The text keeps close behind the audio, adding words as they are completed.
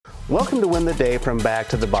Welcome to Win the Day from Back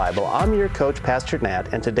to the Bible. I'm your coach, Pastor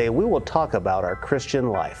Nat, and today we will talk about our Christian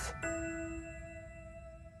life.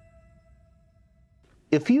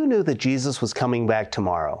 If you knew that Jesus was coming back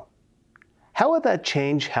tomorrow, how would that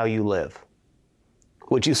change how you live?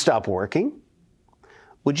 Would you stop working?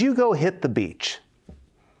 Would you go hit the beach?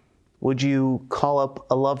 Would you call up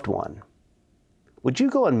a loved one? Would you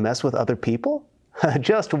go and mess with other people?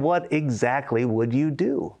 Just what exactly would you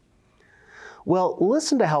do? Well,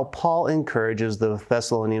 listen to how Paul encourages the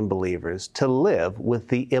Thessalonian believers to live with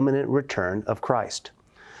the imminent return of Christ.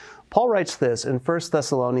 Paul writes this in 1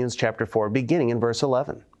 Thessalonians chapter 4, beginning in verse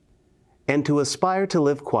 11. And to aspire to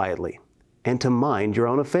live quietly, and to mind your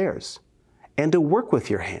own affairs, and to work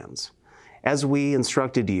with your hands, as we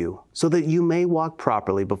instructed you, so that you may walk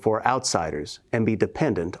properly before outsiders and be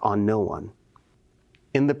dependent on no one.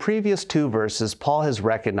 In the previous two verses, Paul has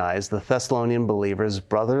recognized the Thessalonian believers'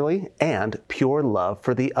 brotherly and pure love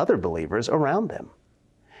for the other believers around them.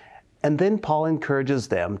 And then Paul encourages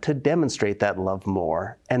them to demonstrate that love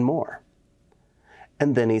more and more.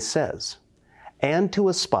 And then he says, and to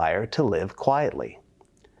aspire to live quietly.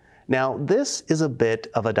 Now, this is a bit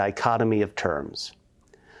of a dichotomy of terms.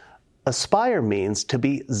 Aspire means to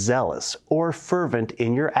be zealous or fervent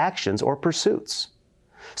in your actions or pursuits.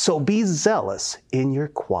 So be zealous in your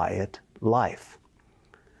quiet life.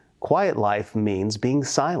 Quiet life means being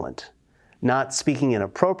silent, not speaking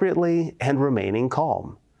inappropriately, and remaining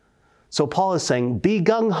calm. So Paul is saying, be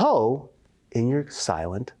gung-ho in your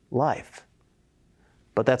silent life.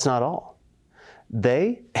 But that's not all.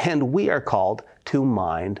 They and we are called to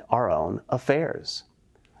mind our own affairs.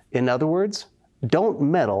 In other words, don't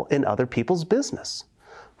meddle in other people's business.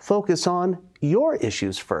 Focus on your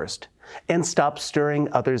issues first and stop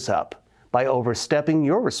stirring others up by overstepping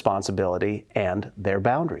your responsibility and their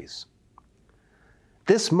boundaries.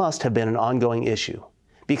 This must have been an ongoing issue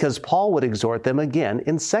because Paul would exhort them again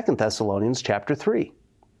in 2 Thessalonians chapter 3.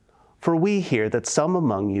 For we hear that some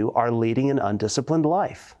among you are leading an undisciplined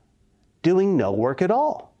life, doing no work at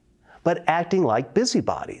all, but acting like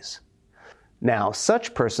busybodies. Now,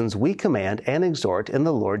 such persons we command and exhort in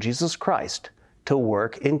the Lord Jesus Christ to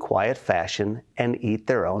work in quiet fashion and eat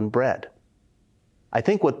their own bread. I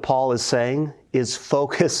think what Paul is saying is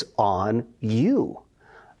focus on you.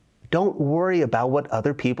 Don't worry about what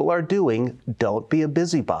other people are doing. Don't be a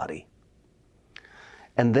busybody.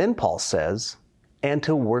 And then Paul says, and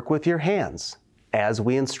to work with your hands, as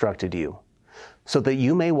we instructed you, so that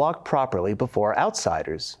you may walk properly before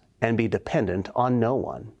outsiders and be dependent on no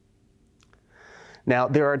one. Now,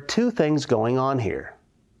 there are two things going on here.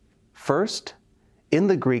 First, in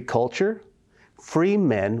the Greek culture, free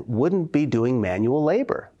men wouldn't be doing manual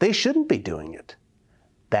labor. They shouldn't be doing it.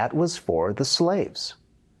 That was for the slaves.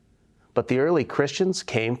 But the early Christians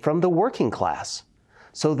came from the working class,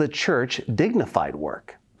 so the church dignified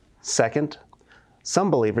work. Second, some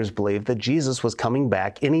believers believed that Jesus was coming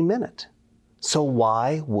back any minute. So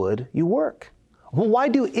why would you work? Well, why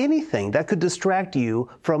do anything that could distract you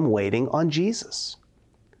from waiting on Jesus?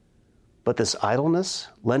 But this idleness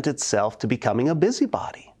lent itself to becoming a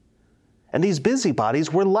busybody. And these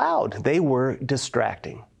busybodies were loud. They were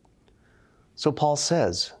distracting. So Paul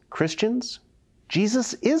says, Christians,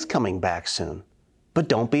 Jesus is coming back soon, but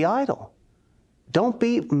don't be idle. Don't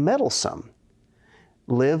be meddlesome.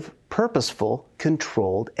 Live purposeful,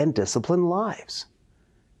 controlled, and disciplined lives.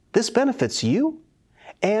 This benefits you,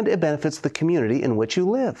 and it benefits the community in which you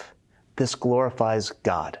live. This glorifies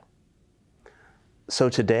God. So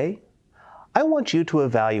today, I want you to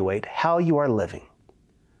evaluate how you are living.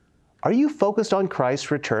 Are you focused on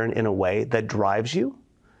Christ's return in a way that drives you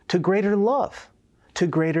to greater love, to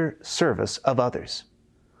greater service of others?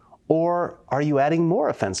 Or are you adding more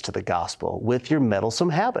offense to the gospel with your meddlesome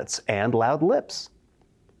habits and loud lips?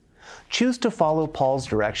 Choose to follow Paul's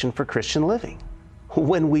direction for Christian living.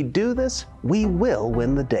 When we do this, we will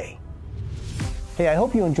win the day. Hey, I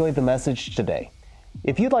hope you enjoyed the message today.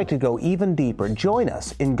 If you'd like to go even deeper, join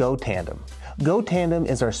us in Go Tandem. Go Tandem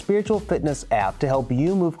is our spiritual fitness app to help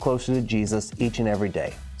you move closer to Jesus each and every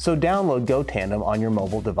day. So download Go Tandem on your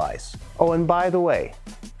mobile device. Oh, and by the way,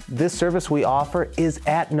 this service we offer is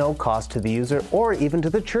at no cost to the user or even to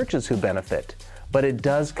the churches who benefit, but it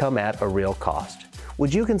does come at a real cost.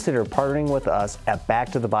 Would you consider partnering with us at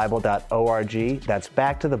backtothebible.org? That's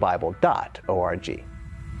backtothebible.org.